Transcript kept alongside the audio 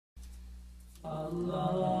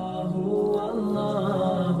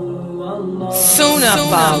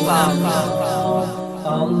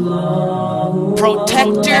Sunnahfollowers,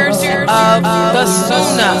 protectors of the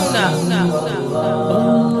Sunnah.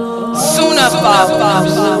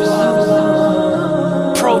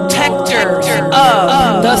 Sunnahfollowers, protectors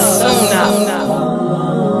of the Sunnah.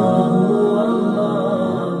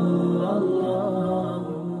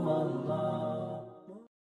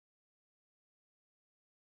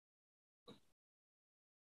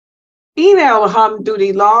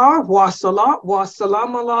 Alhamdulillah, wassalam,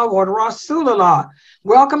 wassalam Allah, wa Rasulullah.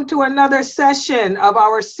 Welcome to another session of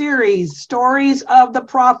our series, Stories of the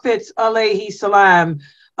Prophets, alayhi salam.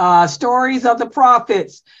 Stories of the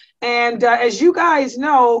Prophets. And as you guys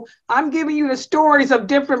know, I'm giving you the stories of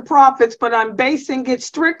different prophets, but I'm basing it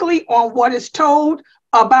strictly on what is told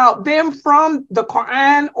about them from the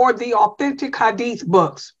Quran or the authentic hadith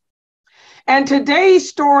books. And today's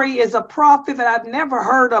story is a prophet that I've never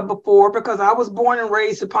heard of before because I was born and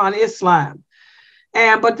raised upon Islam.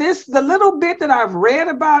 But the little bit that I've read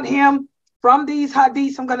about him from these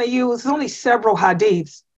hadiths I'm going to use, only several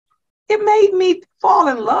hadiths. It made me fall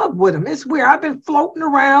in love with him. It's weird. I've been floating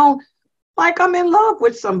around like I'm in love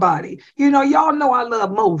with somebody. You know, y'all know I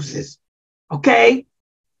love Moses. Okay.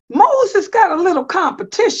 Moses got a little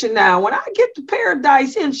competition now. When I get to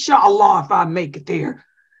paradise, inshallah, if I make it there,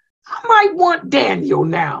 I might want Daniel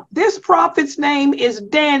now. This prophet's name is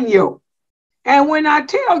Daniel. And when I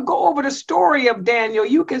go over the story of Daniel,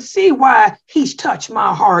 you can see why he's touched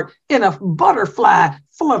my heart in a butterfly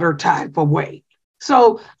flutter type of way.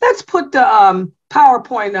 So let's put the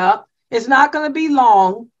PowerPoint up. It's not going to be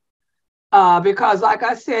long because, like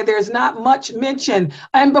I said, there's not much mentioned.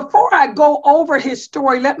 And before I go over his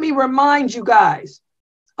story, let me remind you guys.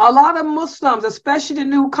 A lot of Muslims, especially the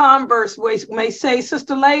new converts, may say,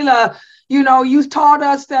 Sister Layla, you know, you taught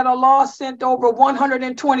us that Allah sent over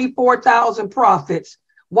 124,000 prophets.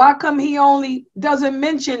 Why come he only doesn't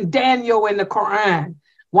mention Daniel in the Quran?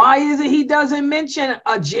 Why is it he doesn't mention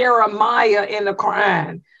a Jeremiah in the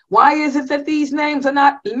Quran? Why is it that these names are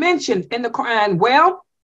not mentioned in the Quran? Well,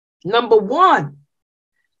 number one,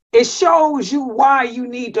 it shows you why you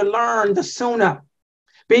need to learn the Sunnah.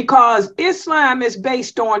 Because Islam is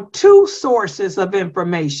based on two sources of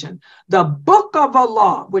information, the book of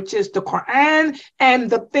Allah, which is the Quran, and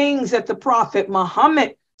the things that the Prophet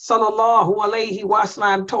Muhammad sallallahu alaihi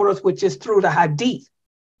wasallam told us, which is through the hadith.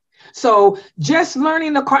 So just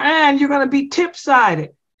learning the Quran, you're going to be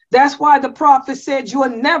tip-sided. That's why the Prophet said you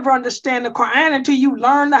will never understand the Quran until you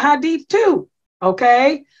learn the hadith too.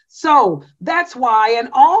 Okay? So that's why, and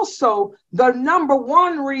also the number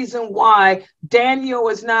one reason why Daniel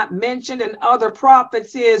is not mentioned in other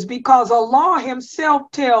prophets is because Allah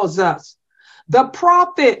himself tells us the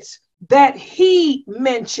prophets that he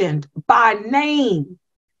mentioned by name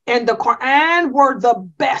in the Quran were the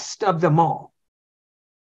best of them all.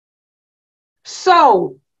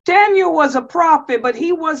 So Daniel was a prophet, but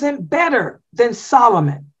he wasn't better than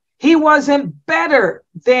Solomon. He wasn't better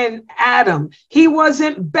than Adam. He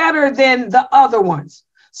wasn't better than the other ones.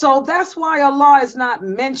 So that's why Allah has not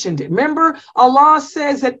mentioned it. Remember, Allah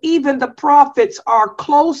says that even the prophets are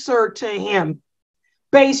closer to him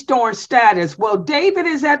based on status. Well, David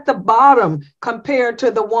is at the bottom compared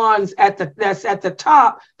to the ones that's at the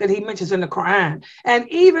top that he mentions in the Quran. And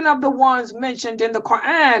even of the ones mentioned in the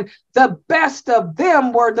Quran, the best of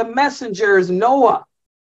them were the messengers, Noah,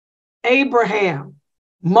 Abraham,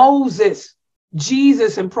 Moses,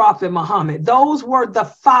 Jesus, and Prophet Muhammad. Those were the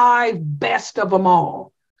five best of them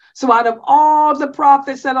all. So out of all the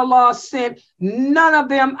prophets that Allah sent, none of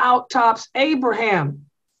them outtops Abraham,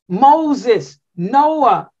 Moses,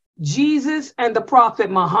 Noah, Jesus, and the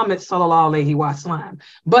Prophet Muhammad sallallahu alaihi wasallam.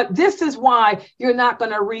 But this is why you're not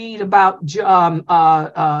going to read about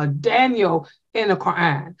Daniel in the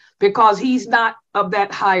Quran, because he's not of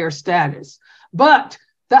that higher status. But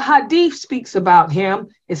the hadith speaks about him.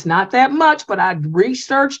 It's not that much, but I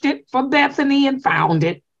researched it for Bethany and found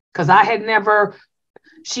it because I had never,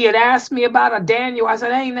 she had asked me about a Daniel. I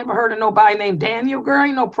said, I ain't never heard of nobody named Daniel, girl.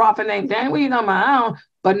 Ain't no prophet named Daniel. You know my own.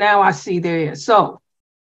 But now I see there is. So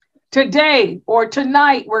today or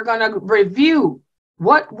tonight, we're going to review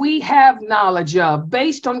what we have knowledge of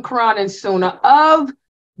based on Quran and Sunnah of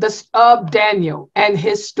Daniel and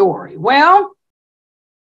his story. Well,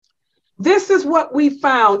 this is what we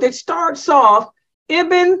found. It starts off,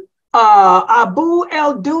 Ibn Abu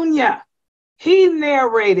al-Dunya, he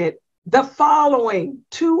narrated the following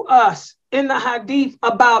to us in the hadith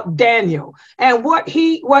about Daniel. And what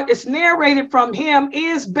is narrated from him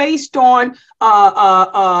is based on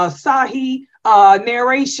Sahih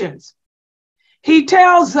narrations. He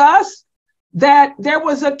tells us that there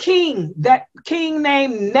was a king, that king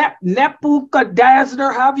named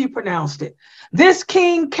Nebuchadnezzar, however you pronounced it. This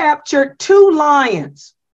king captured 2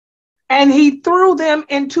 lions and he threw them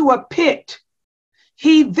into a pit.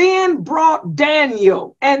 He then brought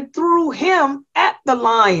Daniel and threw him at the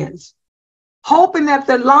lions, hoping that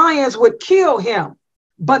the lions would kill him,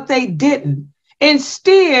 but they didn't.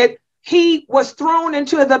 Instead, he was thrown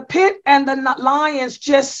into the pit and the lions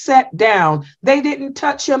just sat down. They didn't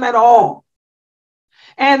touch him at all.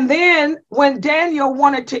 And then when Daniel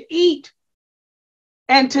wanted to eat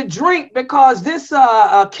and to drink, because this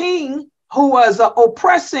king who was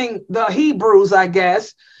oppressing the Hebrews, I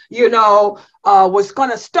guess, was going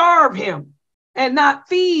to starve him and not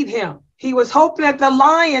feed him. He was hoping that the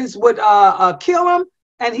lions would kill him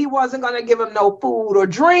and he wasn't going to give him no food or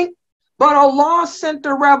drink. But Allah sent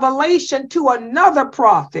a revelation to another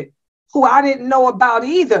prophet who I didn't know about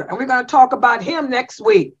either. And we're going to talk about him next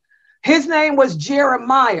week. His name was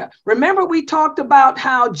Jeremiah. Remember, we talked about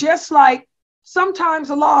how just like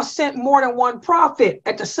sometimes Allah sent more than one prophet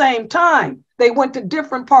at the same time. They went to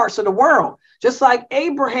different parts of the world, just like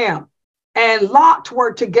Abraham and Lot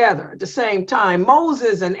were together at the same time,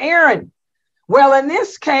 Moses and Aaron. Well, in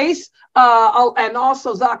this case, and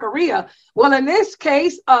also Zachariah. Well, in this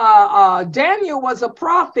case, Daniel was a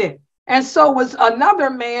prophet, and so was another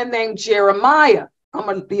man named Jeremiah. I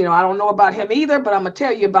don't know about him either, but I'm gonna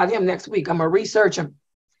tell you about him next week. I'm gonna research him.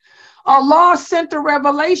 Allah sent a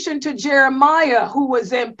revelation to Jeremiah, who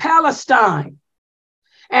was in Palestine,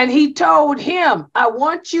 and he told him, I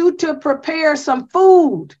want you to prepare some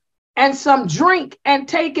food and some drink and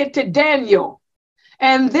take it to Daniel.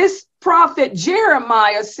 And this prophet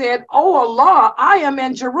Jeremiah said, oh Allah, I am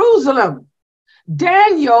in Jerusalem.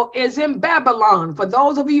 Daniel is in Babylon. For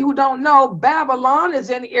those of you who don't know, Babylon is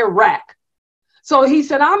in Iraq. So he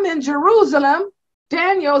said, I'm in Jerusalem.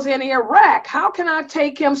 Daniel's in Iraq. How can I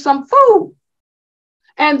take him some food?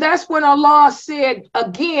 And that's when Allah said,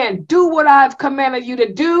 again, do what I've commanded you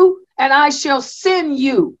to do, and I shall send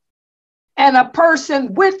you and a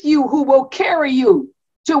person with you who will carry you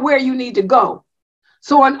to where you need to go.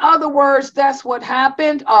 So in other words, that's what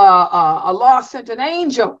happened. Allah sent an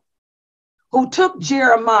angel who took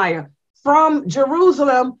Jeremiah from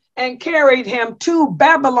Jerusalem and carried him to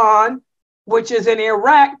Babylon, which is in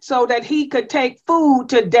Iraq, so that he could take food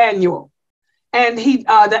to Daniel. And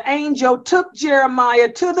the angel took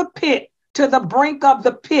Jeremiah to the pit, to the brink of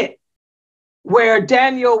the pit where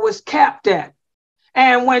Daniel was capped at.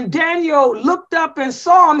 And when Daniel looked up and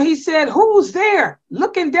saw him, he said, who's there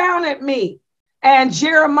looking down at me? And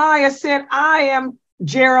Jeremiah said, I am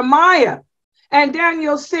Jeremiah. And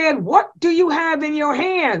Daniel said, what do you have in your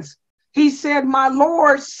hands? He said, my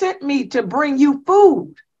Lord sent me to bring you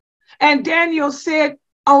food. And Daniel said,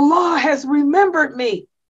 Allah has remembered me.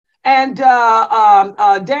 And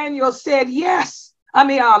Daniel said, yes.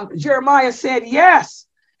 Jeremiah said, yes.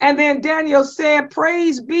 And then Daniel said,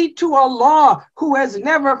 praise be to Allah who has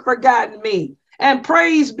never forgotten me. And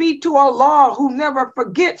praise be to Allah who never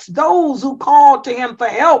forgets those who call to him for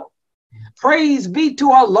help. Praise be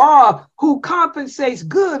to Allah who compensates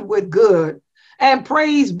good with good. And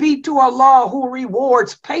praise be to Allah who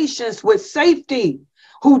rewards patience with safety,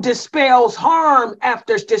 who dispels harm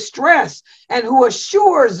after distress, and who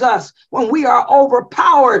assures us when we are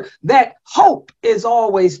overpowered that hope is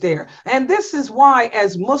always there. And this is why,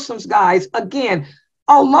 as Muslims, guys, again,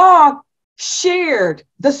 Allah shared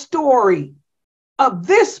the story of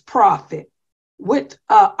this prophet with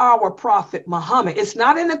our prophet Muhammad. It's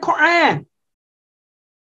not in the Quran.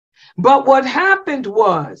 But what happened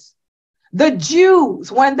was the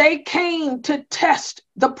Jews, when they came to test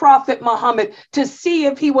the prophet Muhammad to see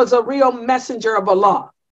if he was a real messenger of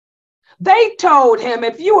Allah, they told him,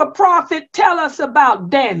 if you a prophet, tell us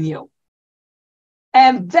about Daniel.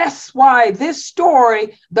 And that's why this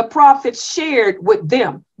story, the prophet shared with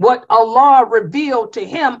them what Allah revealed to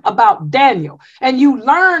him about Daniel. And you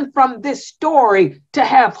learn from this story to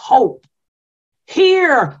have hope.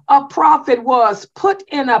 Here, a prophet was put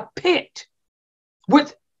in a pit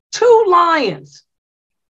with 2 lions,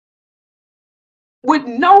 with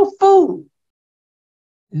no food,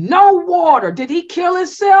 no water. Did he kill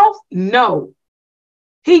himself? No.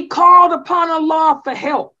 He called upon Allah for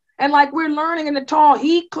help. And like we're learning in the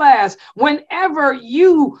Tawheed class, whenever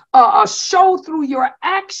you show through your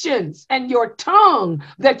actions and your tongue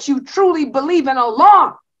that you truly believe in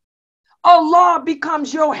Allah, Allah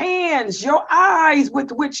becomes your hands, your eyes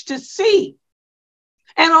with which to see.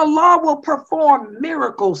 And Allah will perform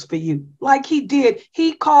miracles for you like he did.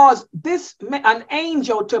 He caused an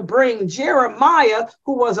angel to bring Jeremiah,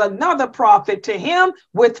 who was another prophet, to him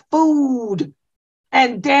with food.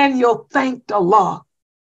 And Daniel thanked Allah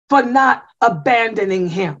for not abandoning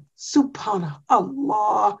him.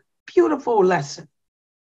 Subhanallah, beautiful lesson.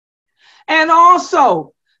 And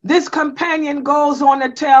also, this companion goes on to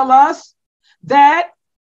tell us that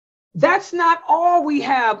that's not all we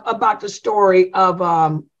have about the story of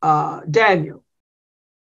Daniel.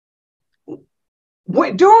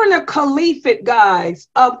 During the caliphate, guys,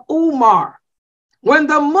 of Umar, when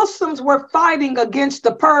the Muslims were fighting against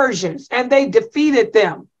the Persians and they defeated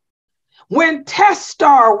them, when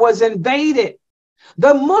Testar was invaded,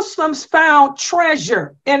 the Muslims found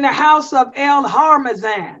treasure in the house of El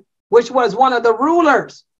Harmazan, which was one of the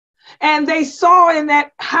rulers. And they saw in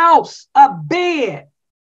that house a bed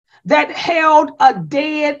that held a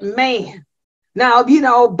dead man. Now,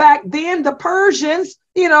 back then, the Persians,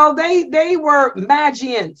 they were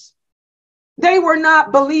Magians. They were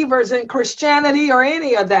not believers in Christianity or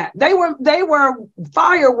any of that. They were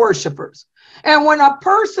fire worshipers. And when a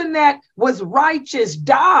person that was righteous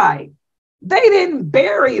died, they didn't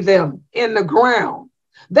bury them in the ground.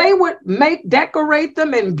 They would decorate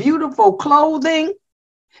them in beautiful clothing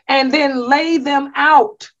and then lay them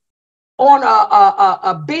out on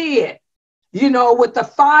a bed, with the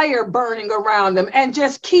fire burning around them, and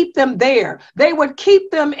just keep them there. They would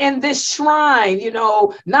keep them in this shrine,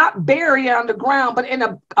 not buried on the ground, but in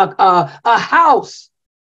a house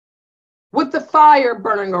with the fire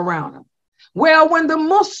burning around them. Well, when the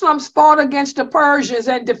Muslims fought against the Persians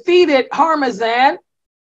and defeated Harmazan,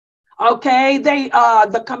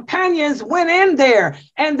 the companions went in there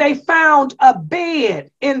and they found a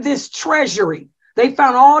bed in this treasury. They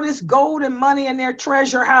found all this gold and money in their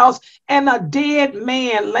treasure house and a dead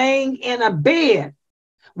man laying in a bed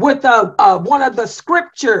with one of the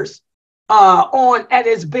scriptures at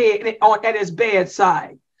his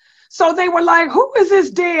bedside. So they were like, who is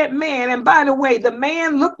this dead man? And by the way, the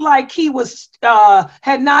man looked like he was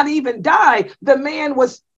had not even died. The man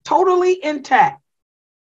was totally intact.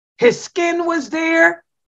 His skin was there,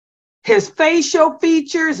 his facial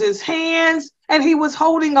features, his hands, and he was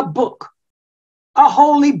holding a book, a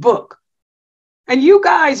holy book. And you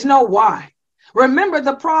guys know why. Remember,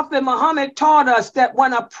 the Prophet Muhammad taught us that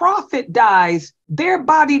when a prophet dies, their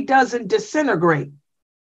body doesn't disintegrate.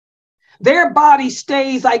 Their body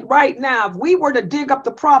stays, like right now, if we were to dig up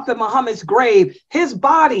the Prophet Muhammad's grave, his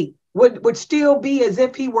body would still be as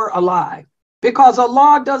if he were alive, because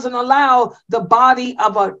Allah doesn't allow the body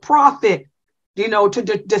of a prophet,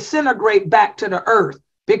 to disintegrate back to the earth,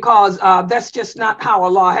 because that's just not how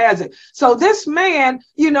Allah has it. So this man,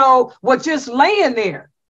 was just laying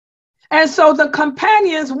there. And so the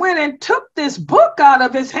companions went and took this book out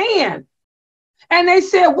of his hand. And they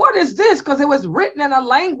said, what is this? Because it was written in a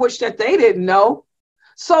language that they didn't know.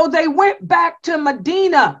 So they went back to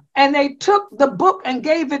Medina and they took the book and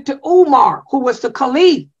gave it to Umar, who was the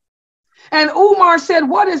caliph. And Umar said,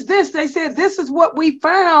 what is this? They said, this is what we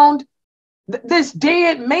found, this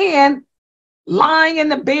dead man lying in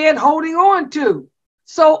the bed holding on to.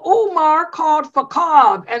 So Umar called for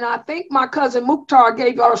Ka'b, and I think my cousin Mukhtar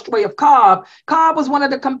gave y'all a story of Ka'b. Ka'b was one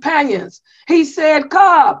of the companions. He said,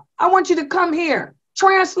 Ka'b, I want you to come here.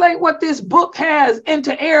 Translate what this book has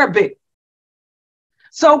into Arabic.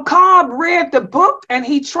 So Ka'b read the book and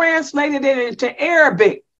he translated it into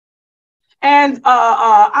Arabic. And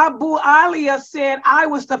Abu Aliyah said, I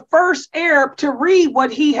was the first Arab to read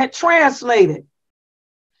what he had translated.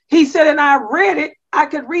 He said, and I read it. I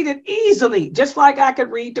could read it easily, just like I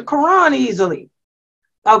could read the Quran easily.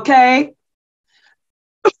 Okay.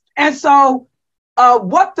 And so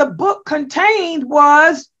what the book contained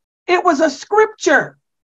it was a scripture.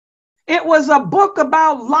 It was a book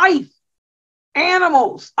about life,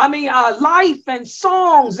 animals. Life and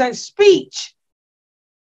songs and speech.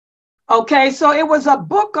 Okay. So it was a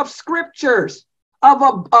book of scriptures,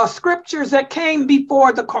 scriptures that came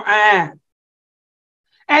before the Quran.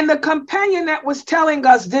 And the companion that was telling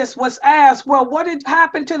us this was asked, well, what had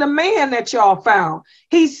happened to the man that y'all found?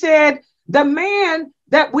 He said, the man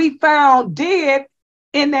that we found dead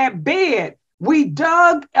in that bed, we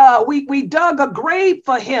dug a grave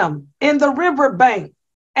for him in the riverbank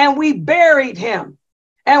and we buried him.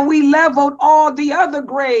 And we leveled all the other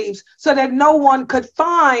graves so that no one could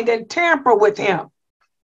find and tamper with him.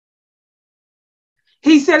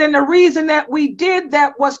 He said, and the reason that we did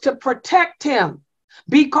that was to protect him.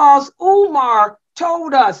 Because Umar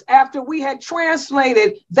told us after we had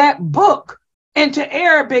translated that book into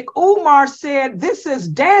Arabic, Umar said, this is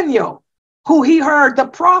Daniel, who he heard the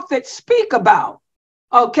prophet speak about.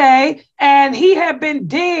 Okay. And he had been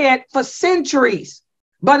dead for centuries.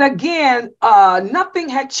 But again, nothing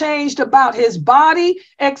had changed about his body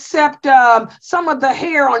except some of the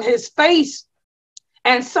hair on his face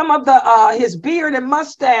and some of the his beard and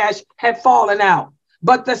mustache had fallen out,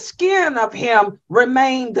 but the skin of him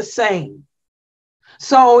remained the same.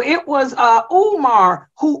 So it was Umar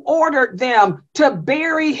who ordered them to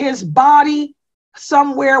bury his body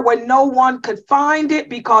somewhere where no one could find it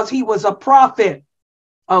because he was a prophet.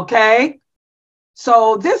 Okay.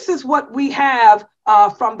 So this is what we have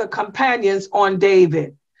from the companions on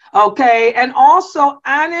David. Okay. And also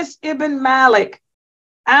Anas ibn Malik.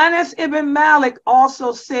 Anas ibn Malik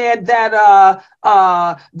also said that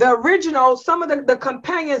the original, some of the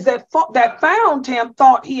companions that found him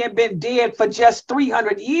thought he had been dead for just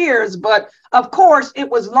 300 years. But of course, it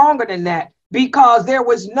was longer than that because there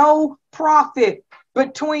was no prophet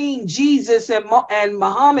between Jesus and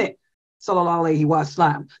Muhammad. Sallallahu alaihi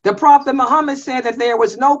wasallam. The prophet Muhammad said that there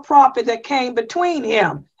was no prophet that came between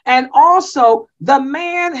him. And also, the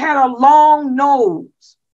man had a long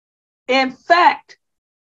nose. In fact,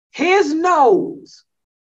 his nose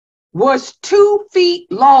was 2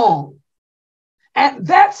 feet long. And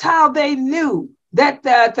that's how they knew that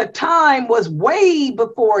the time was way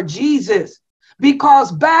before Jesus.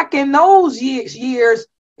 Because back in those years,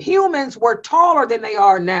 humans were taller than they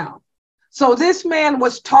are now. So this man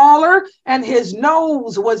was taller and his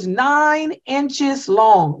nose was 9 inches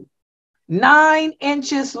long. 9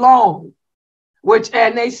 inches long.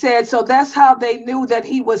 And they said, so that's how they knew that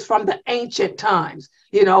he was from the ancient times.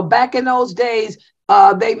 You know, back in those days,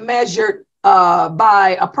 they measured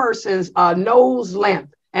by a person's nose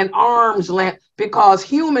length and arm's length because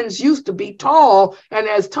humans used to be tall. And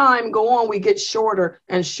as time go on, we get shorter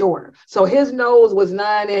and shorter. So his nose was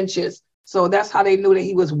 9 inches. So that's how they knew that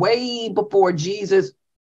he was way before Jesus,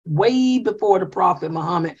 way before the Prophet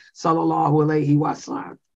Muhammad, sallallahu alaihi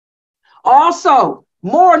wasallam. Also,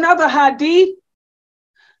 another hadith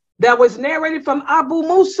that was narrated from Abu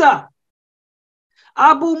Musa.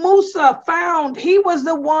 Abu Musa he was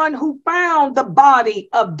the one who found the body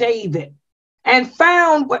of David and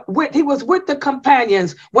he was with the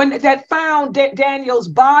companions that found Daniel's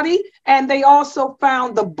body, and they also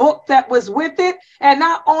found the book that was with it. And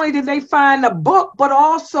not only did they find the book, but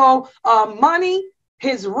also money,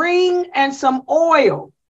 his ring, and some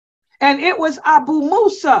oil. And it was Abu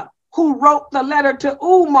Musa who wrote the letter to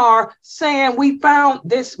Umar saying, we found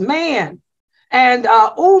this man. And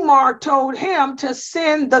Umar told him to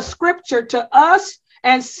send the scripture to us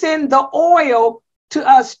and send the oil to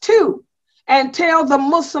us too. And tell the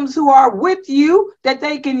Muslims who are with you that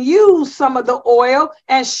they can use some of the oil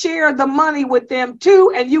and share the money with them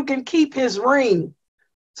too. And you can keep his ring.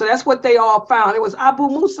 So that's what they all found. It was Abu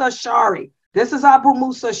Musa Shari. This is Abu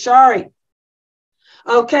Musa Shari.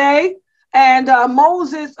 Okay. And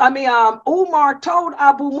Umar told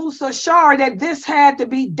Abu Musa Shari that this had to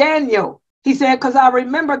be Daniel. He said, because I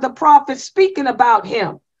remember the prophet speaking about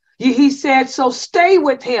him. He said, so stay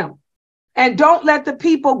with him and don't let the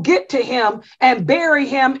people get to him and bury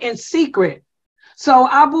him in secret. So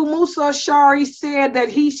Abu Musa Shari said that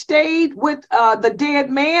he stayed with the dead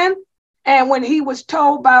man. And when he was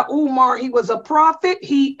told by Umar he was a prophet,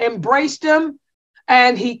 he embraced him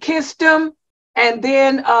and he kissed him. And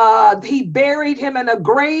then he buried him in a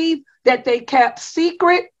grave that they kept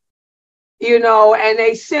secret, you know, and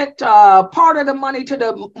they sent part of the money to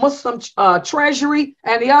the Muslim treasury,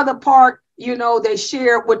 and the other part, you know, they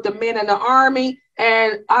shared with the men in the army.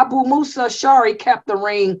 And Abu Musa Shari kept the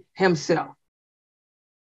ring himself.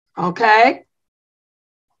 Okay.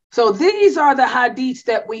 So these are the hadiths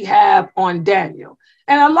that we have on Daniel.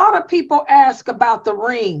 And a lot of people ask about the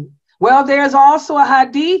ring. Well, there's also a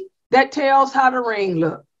hadith that tells how the ring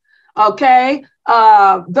looked. Okay.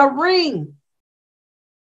 The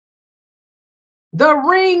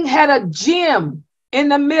ring had a gem in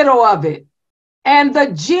the middle of it. And the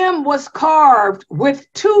gem was carved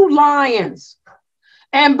with 2 lions.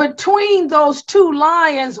 And between those 2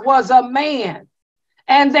 lions was a man.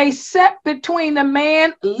 And they sat between the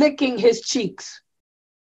man licking his cheeks.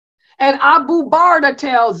 And Abu Barda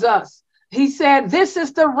tells us, he said, this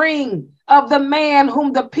is the ring of the man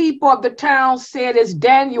whom the people of the town said is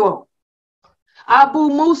Daniel. Abu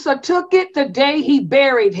Musa took it the day he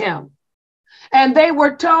buried him. And they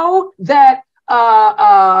were told that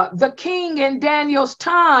the king in Daniel's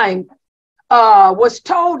time was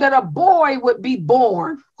told that a boy would be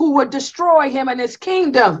born who would destroy him and his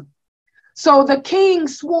kingdom. So the king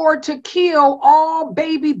swore to kill all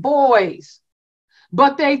baby boys,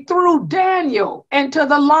 but they threw Daniel into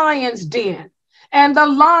the lion's den, and the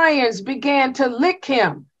lions began to lick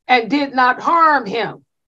him and did not harm him.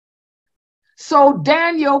 So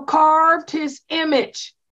Daniel carved his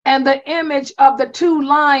image and the image of the 2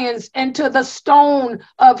 lions into the stone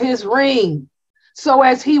of his ring, so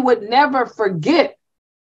as he would never forget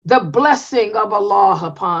the blessing of Allah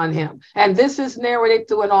upon him. And this is narrated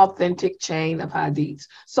through an authentic chain of hadiths.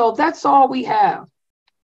 So that's all we have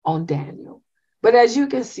on Daniel. But as you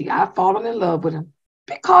can see, I've fallen in love with him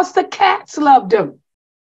because the cats loved him.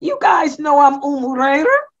 You guys know I'm Huraira.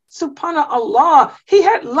 Subhanallah. He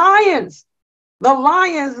had lions. The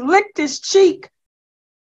lions licked his cheek.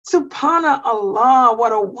 Subhanallah,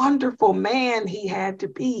 what a wonderful man he had to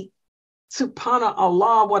be.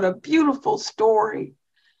 Subhanallah, what a beautiful story.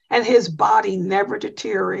 And his body never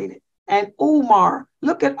deteriorated. And Umar,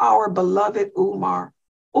 look at our beloved Umar.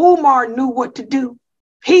 Umar knew what to do.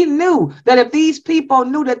 He knew that if these people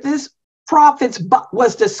knew that this prophet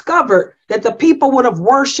was discovered, that the people would have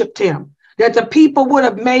worshiped him, that the people would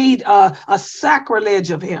have made a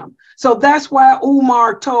sacrilege of him. So that's why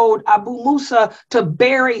Umar told Abu Musa to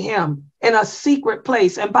bury him in a secret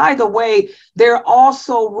place. And by the way, there are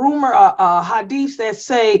also hadiths that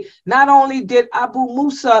say not only did Abu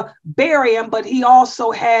Musa bury him, but he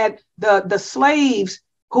also had the slaves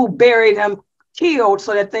who buried him killed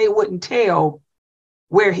so that they wouldn't tell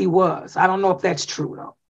where he was. I don't know if that's true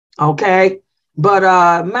though. Okay. But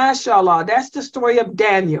mashallah, that's the story of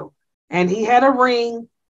Daniel. And he had a ring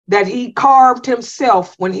that he carved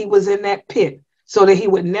himself when he was in that pit so that he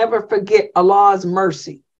would never forget Allah's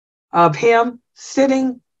mercy of him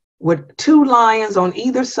sitting with two lions on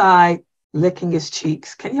either side, licking his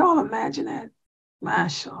cheeks. Can y'all imagine that?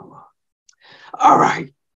 MashaAllah. All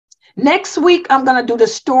right. Next week, I'm going to do the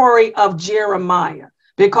story of Jeremiah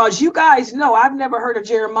because you guys know I've never heard of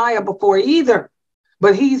Jeremiah before either,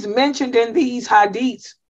 but he's mentioned in these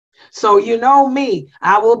hadiths. So you know me,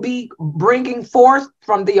 I will be bringing forth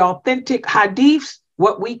from the authentic hadiths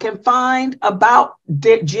what we can find about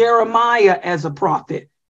Jeremiah as a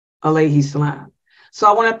prophet, alayhi salam. So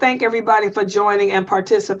I want to thank everybody for joining and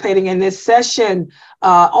participating in this session.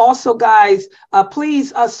 Also, guys,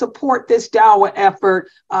 please support this dawah effort.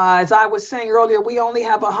 As I was saying earlier, we only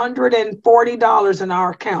have $140 in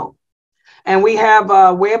our account. And we have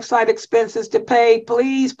website expenses to pay.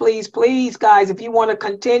 Please, please, please, guys, if you want to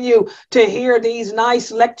continue to hear these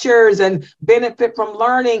nice lectures and benefit from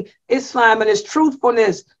learning Islam and its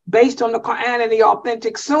truthfulness based on the Quran and the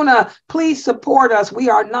authentic Sunnah, please support us. We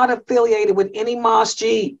are not affiliated with any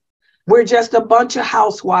masjid. We're just a bunch of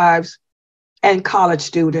housewives and college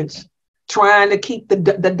students trying to keep the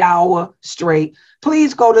dawah straight.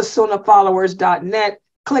 Please go to sunnahfollowers.net.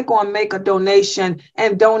 Click on make a donation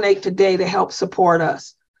and donate today to help support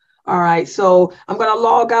us. All right, so I'm going to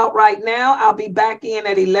log out right now. I'll be back in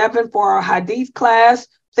at 11 for our hadith class.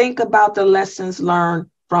 Think about the lessons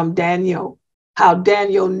learned from Daniel, how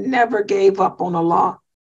Daniel never gave up on Allah.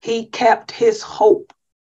 He kept his hope,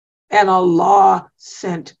 and Allah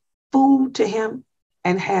sent food to him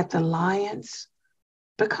and had the lions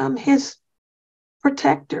become his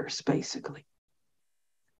protectors, basically.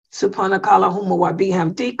 Subhanakallahumma wa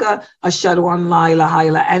bihamdika ashhadu an la ilaha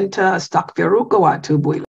illa anta astaghfiruka wa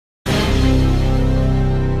atubu ilayk.